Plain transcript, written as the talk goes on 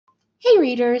Hey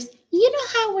readers, you know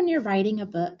how when you're writing a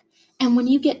book and when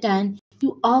you get done,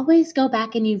 you always go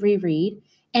back and you reread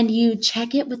and you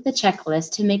check it with the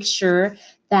checklist to make sure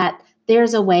that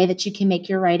there's a way that you can make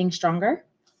your writing stronger?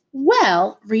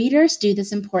 Well, readers do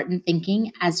this important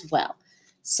thinking as well.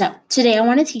 So today I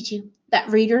want to teach you that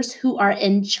readers who are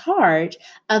in charge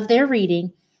of their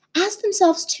reading ask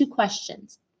themselves two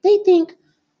questions. They think,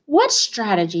 what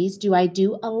strategies do I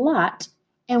do a lot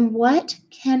and what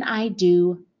can I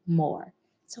do more?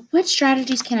 So, what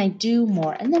strategies can I do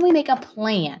more? And then we make a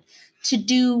plan to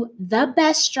do the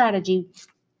best strategy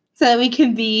so that we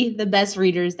can be the best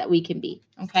readers that we can be.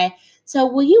 Okay. So,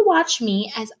 will you watch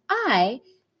me as I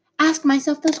ask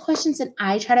myself those questions and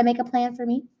I try to make a plan for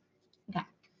me? Okay.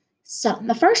 So,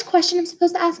 the first question I'm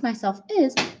supposed to ask myself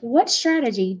is, what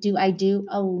strategy do I do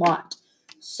a lot?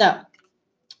 So,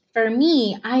 for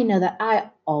me, I know that I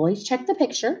always check the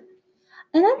picture.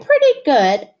 And I'm pretty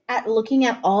good at looking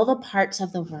at all the parts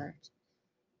of the word.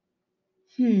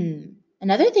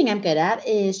 Another thing I'm good at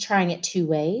is trying it two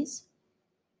ways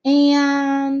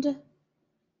and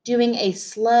doing a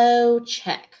slow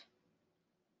check.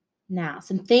 Now,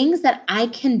 some things that I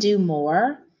can do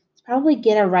more is probably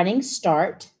get a running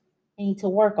start. I need to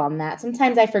work on that.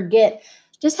 Sometimes I forget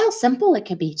just how simple it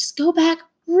could be. Just go back,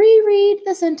 reread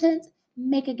the sentence,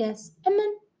 make a guess, and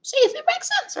then see if it makes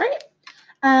sense, right?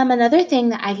 Another thing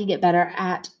that I could get better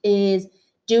at is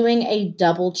doing a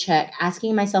double check,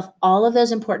 asking myself all of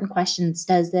those important questions.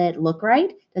 Does it look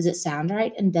right? Does it sound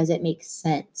right? And does it make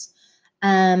sense?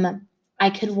 I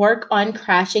could work on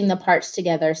crashing the parts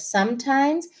together.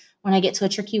 Sometimes when I get to a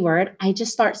tricky word, I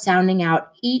just start sounding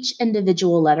out each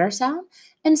individual letter sound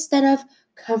instead of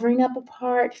covering up a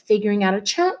part, figuring out a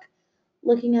chunk,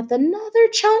 looking at another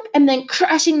chunk, and then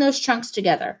crashing those chunks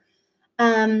together.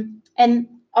 And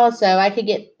also, I could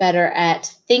get better at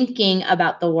thinking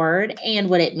about the word and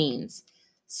what it means.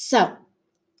 So,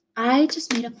 I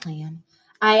just made a plan.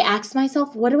 I asked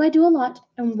myself, what do I do a lot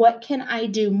and what can I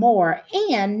do more?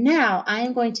 And now I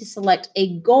am going to select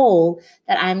a goal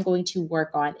that I'm going to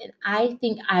work on. And I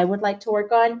think I would like to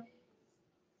work on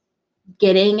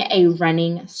getting a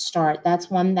running start. That's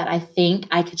one that I think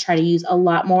I could try to use a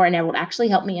lot more and it will actually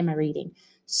help me in my reading.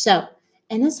 So,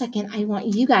 in a second, I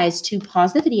want you guys to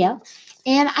pause the video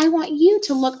and I want you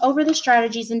to look over the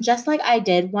strategies. And just like I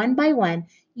did, one by one,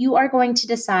 you are going to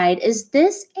decide, is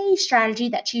this a strategy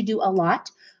that you do a lot?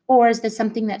 Or is this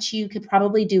something that you could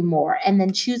probably do more? And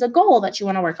then choose a goal that you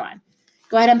want to work on.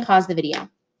 Go ahead and pause the video.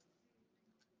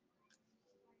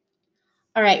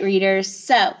 All right, readers.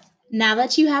 So now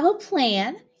that you have a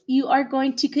plan, you are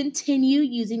going to continue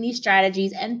using these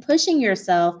strategies and pushing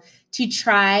yourself to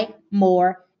try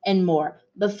more and more.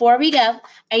 Before we go,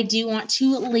 I do want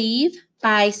to leave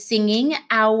by singing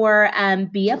our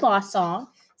Be a Boss song.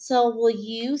 So will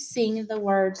you sing the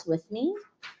words with me?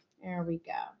 There we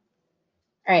go.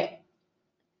 All right.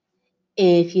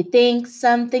 If you think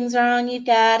something's wrong, you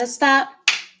gotta stop.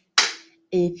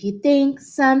 If you think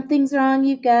something's wrong,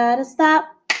 you gotta stop.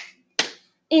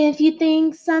 If you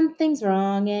think something's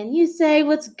wrong and you say,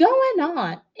 what's going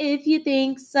on? If you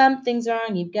think something's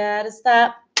wrong, you've got to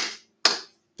stop.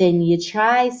 Then you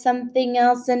try something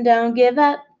else and don't give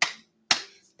up.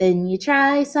 Then you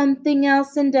try something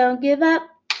else and don't give up.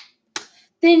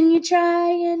 Then you try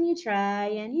and you try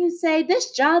and you say,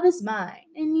 this job is mine.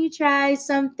 And you try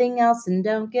something else and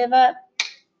don't give up.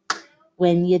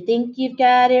 When you think you've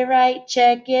got it right,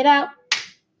 check it out.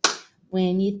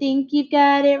 When you think you've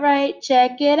got it right,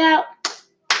 check it out.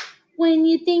 When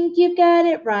you think you've got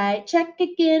it right, check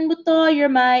again with all your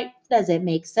might. Does it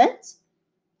make sense?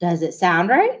 Does it sound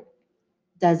right?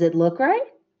 Does it look right?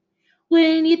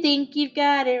 When you think you've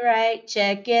got it right,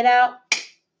 check it out.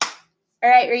 All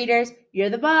right, readers,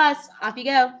 you're the boss. Off you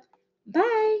go.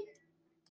 Bye.